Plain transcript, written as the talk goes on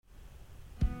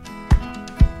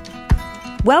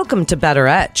Welcome to Better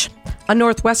Edge, a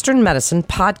Northwestern Medicine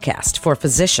podcast for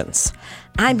physicians.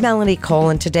 I'm Melanie Cole,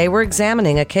 and today we're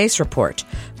examining a case report,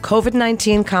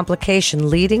 COVID-19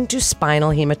 complication leading to spinal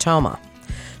hematoma.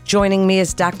 Joining me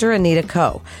is Dr. Anita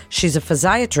Ko. She's a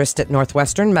physiatrist at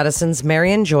Northwestern Medicine's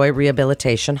Marion Joy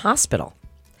Rehabilitation Hospital.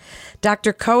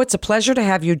 Dr. Ko, it's a pleasure to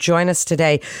have you join us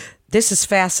today. This is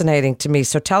fascinating to me,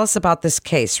 so tell us about this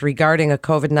case regarding a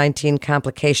COVID-19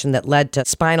 complication that led to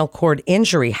spinal cord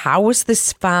injury. How was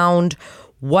this found?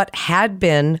 What had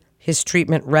been his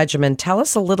treatment regimen? Tell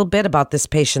us a little bit about this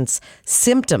patient's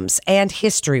symptoms and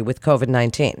history with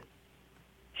COVID-19.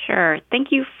 Sure.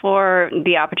 Thank you for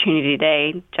the opportunity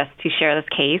today just to share this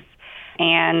case.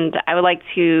 And I would like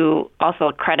to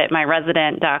also credit my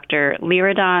resident, Dr.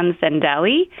 Liridon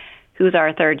Zendelli, who's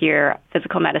our third-year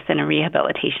physical medicine and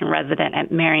rehabilitation resident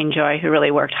at Marion Joy, who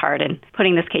really worked hard in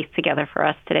putting this case together for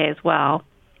us today as well.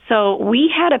 So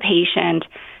we had a patient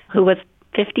who was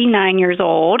 59 years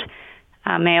old,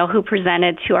 a male who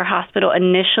presented to our hospital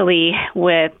initially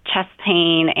with chest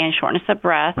pain and shortness of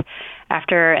breath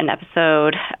after an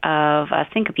episode of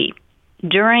syncope.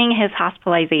 During his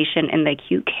hospitalization in the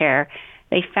acute care,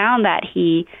 they found that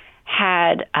he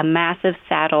had a massive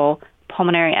saddle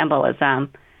pulmonary embolism,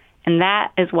 and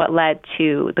that is what led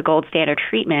to the gold standard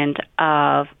treatment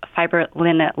of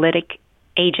fibrinolytic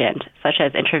agent, such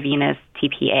as intravenous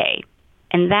TPA.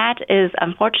 And that is,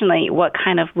 unfortunately, what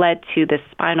kind of led to this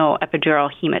spinal epidural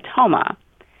hematoma.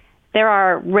 There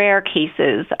are rare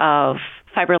cases of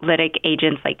fibrinolytic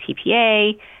agents like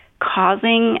TPA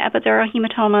causing epidural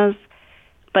hematomas,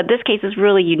 but this case is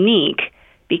really unique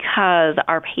because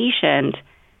our patient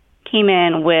came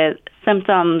in with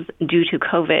symptoms due to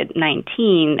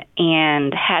COVID-19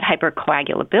 and had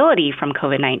hypercoagulability from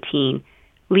COVID-19,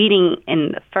 leading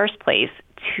in the first place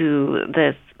to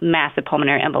this massive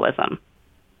pulmonary embolism.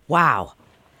 Wow.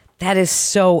 That is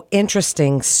so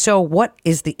interesting. So what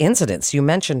is the incidence? You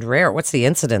mentioned rare. What's the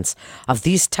incidence of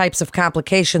these types of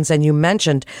complications? And you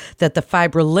mentioned that the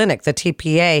fibrinolytic, the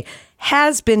TPA,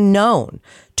 has been known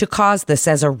to cause this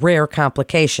as a rare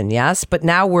complication, yes? But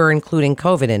now we're including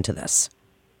COVID into this.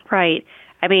 Right.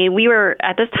 I mean, we were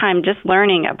at this time just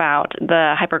learning about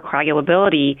the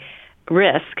hypercoagulability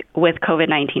risk with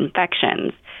COVID-19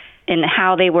 infections and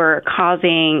how they were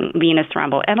causing venous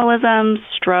thromboembolisms,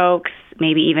 strokes,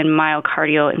 maybe even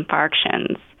myocardial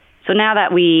infarctions. So now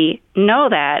that we know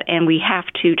that and we have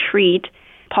to treat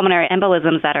pulmonary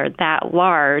embolisms that are that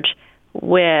large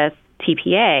with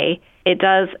TPA, it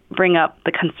does bring up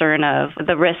the concern of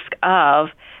the risk of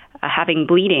having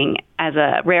bleeding as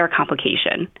a rare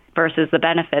complication versus the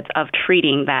benefits of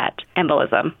treating that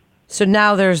embolism. So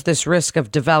now there's this risk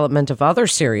of development of other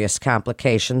serious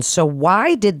complications. So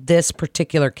why did this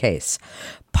particular case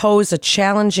pose a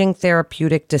challenging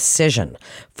therapeutic decision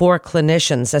for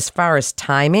clinicians as far as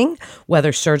timing,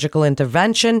 whether surgical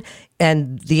intervention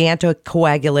and the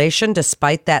anticoagulation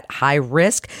despite that high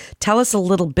risk? Tell us a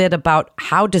little bit about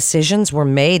how decisions were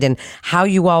made and how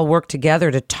you all worked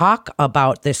together to talk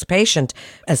about this patient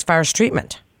as far as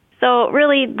treatment. So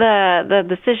really the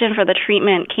decision for the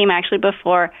treatment came actually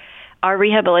before our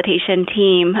rehabilitation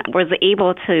team was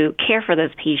able to care for this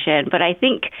patient, but I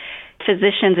think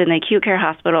physicians in the acute care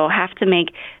hospital have to make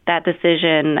that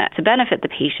decision to benefit the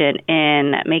patient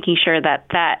in making sure that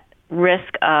that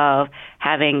risk of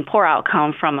having poor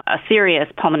outcome from a serious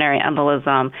pulmonary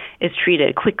embolism is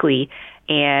treated quickly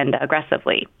and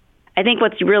aggressively. I think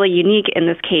what's really unique in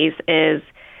this case is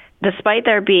despite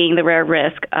there being the rare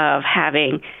risk of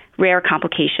having rare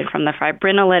complication from the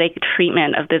fibrinolytic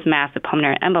treatment of this massive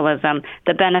pulmonary embolism,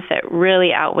 the benefit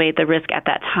really outweighed the risk at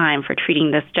that time for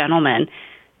treating this gentleman.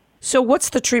 So what's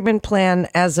the treatment plan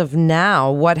as of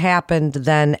now? What happened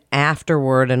then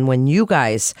afterward and when you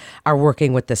guys are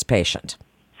working with this patient?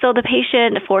 So the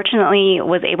patient, fortunately,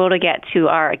 was able to get to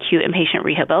our acute inpatient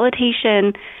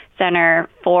rehabilitation center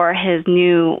for his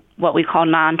new, what we call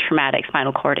non-traumatic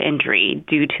spinal cord injury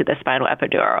due to the spinal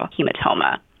epidural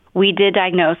hematoma. We did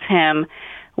diagnose him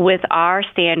with our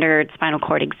standard spinal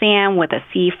cord exam with a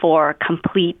C4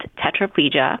 complete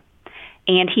tetraplegia,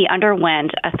 and he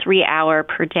underwent a 3-hour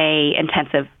per day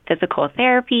intensive physical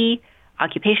therapy,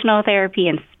 occupational therapy,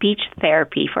 and speech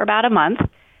therapy for about a month.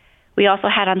 We also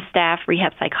had on staff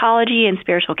rehab psychology and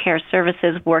spiritual care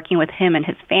services working with him and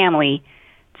his family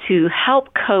to help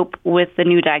cope with the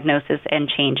new diagnosis and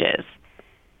changes.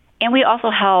 And we also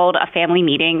held a family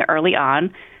meeting early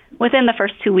on within the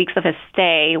first 2 weeks of his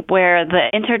stay, where the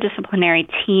interdisciplinary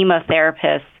team of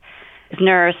therapists, his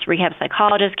nurse, rehab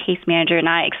psychologist, case manager, and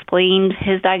I explained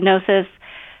his diagnosis,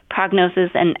 prognosis,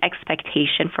 and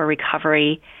expectation for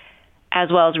recovery, as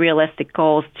well as realistic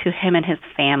goals to him and his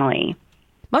family.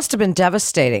 Must have been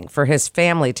devastating for his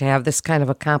family to have this kind of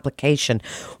a complication.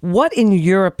 What, in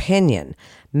your opinion,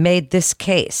 made this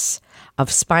case of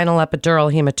spinal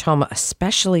epidural hematoma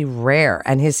especially rare,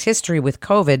 and his history with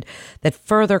COVID that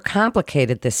further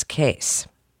complicated this case?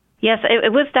 Yes,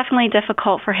 it was definitely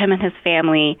difficult for him and his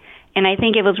family. And I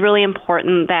think it was really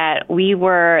important that we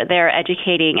were there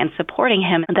educating and supporting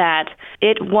him that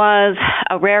it was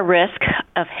a rare risk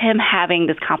of him having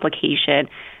this complication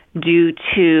due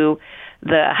to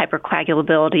the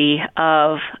hypercoagulability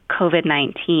of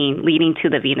COVID-19 leading to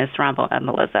the venous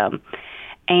thromboembolism.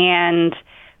 And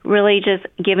really just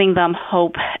giving them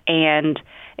hope and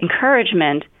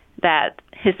encouragement that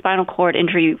his spinal cord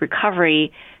injury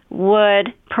recovery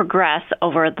would progress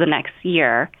over the next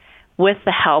year with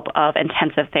the help of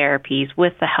intensive therapies,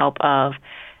 with the help of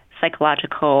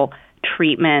psychological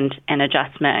treatment and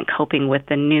adjustment and coping with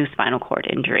the new spinal cord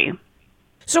injury.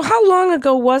 So how long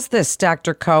ago was this,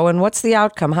 Dr. Koh, and what's the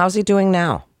outcome? How's he doing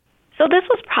now? So this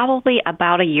was probably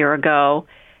about a year ago.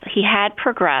 He had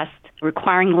progressed,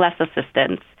 requiring less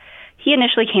assistance. He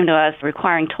initially came to us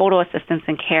requiring total assistance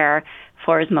and care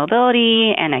for his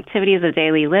mobility and activities of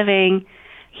daily living.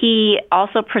 He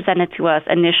also presented to us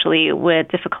initially with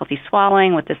difficulty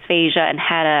swallowing, with dysphagia, and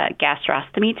had a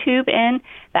gastrostomy tube in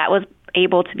that was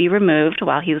able to be removed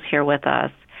while he was here with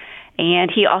us.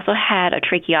 And he also had a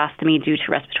tracheostomy due to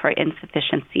respiratory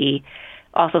insufficiency,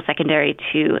 also secondary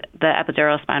to the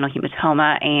epidural spinal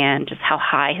hematoma and just how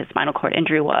high his spinal cord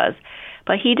injury was.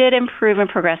 But he did improve and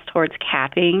progress towards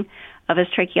capping of his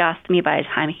tracheostomy by the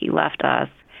time he left us.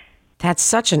 That's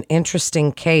such an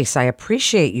interesting case. I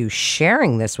appreciate you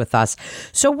sharing this with us.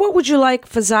 So what would you like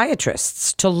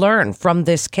physiatrists to learn from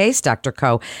this case, Dr.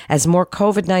 Koh, as more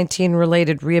COVID-19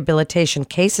 related rehabilitation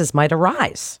cases might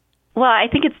arise? Well, I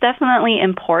think it's definitely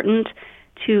important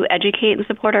to educate and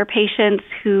support our patients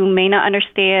who may not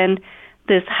understand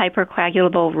this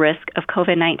hypercoagulable risk of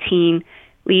COVID-19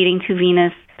 leading to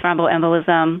venous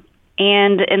thromboembolism.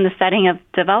 And in the setting of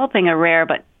developing a rare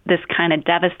but this kind of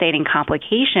devastating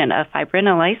complication of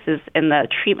fibrinolysis in the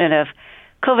treatment of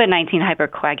COVID-19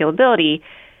 hypercoagulability,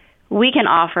 we can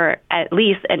offer at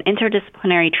least an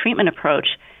interdisciplinary treatment approach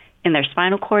in their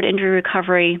spinal cord injury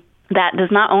recovery that does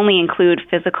not only include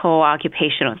physical,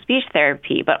 occupational, and speech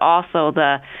therapy, but also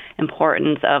the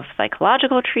importance of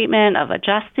psychological treatment, of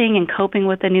adjusting and coping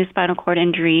with the new spinal cord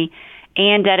injury,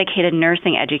 and dedicated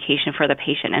nursing education for the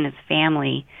patient and his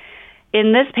family.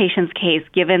 In this patient's case,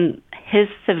 given his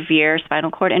severe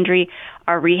spinal cord injury,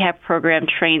 our rehab program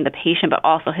trained the patient, but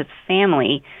also his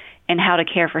family, in how to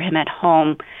care for him at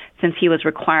home, since he was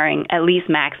requiring at least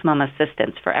maximum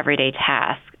assistance for everyday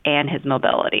tasks and his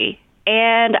mobility.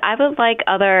 And I would like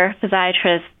other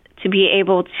physiatrists to be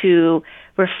able to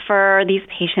refer these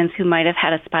patients who might have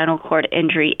had a spinal cord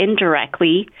injury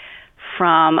indirectly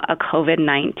from a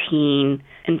COVID-19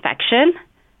 infection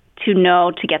to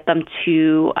know to get them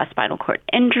to a spinal cord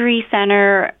injury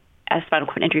center, a spinal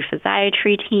cord injury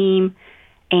physiatry team,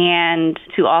 and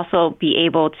to also be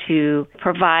able to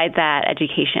provide that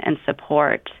education and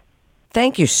support.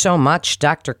 Thank you so much,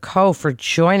 Dr. Koh, for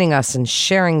joining us and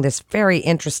sharing this very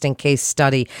interesting case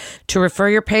study. To refer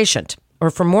your patient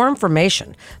or for more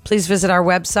information, please visit our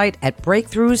website at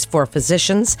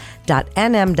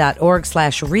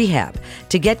breakthroughsforphysicians.nm.org/rehab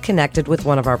to get connected with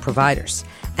one of our providers.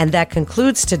 And that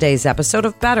concludes today's episode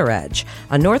of Better Edge,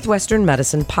 a Northwestern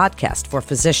Medicine podcast for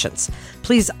physicians.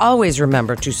 Please always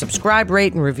remember to subscribe,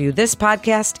 rate, and review this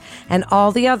podcast and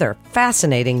all the other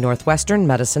fascinating Northwestern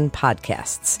Medicine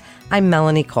podcasts. I'm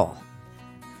Melanie Cole.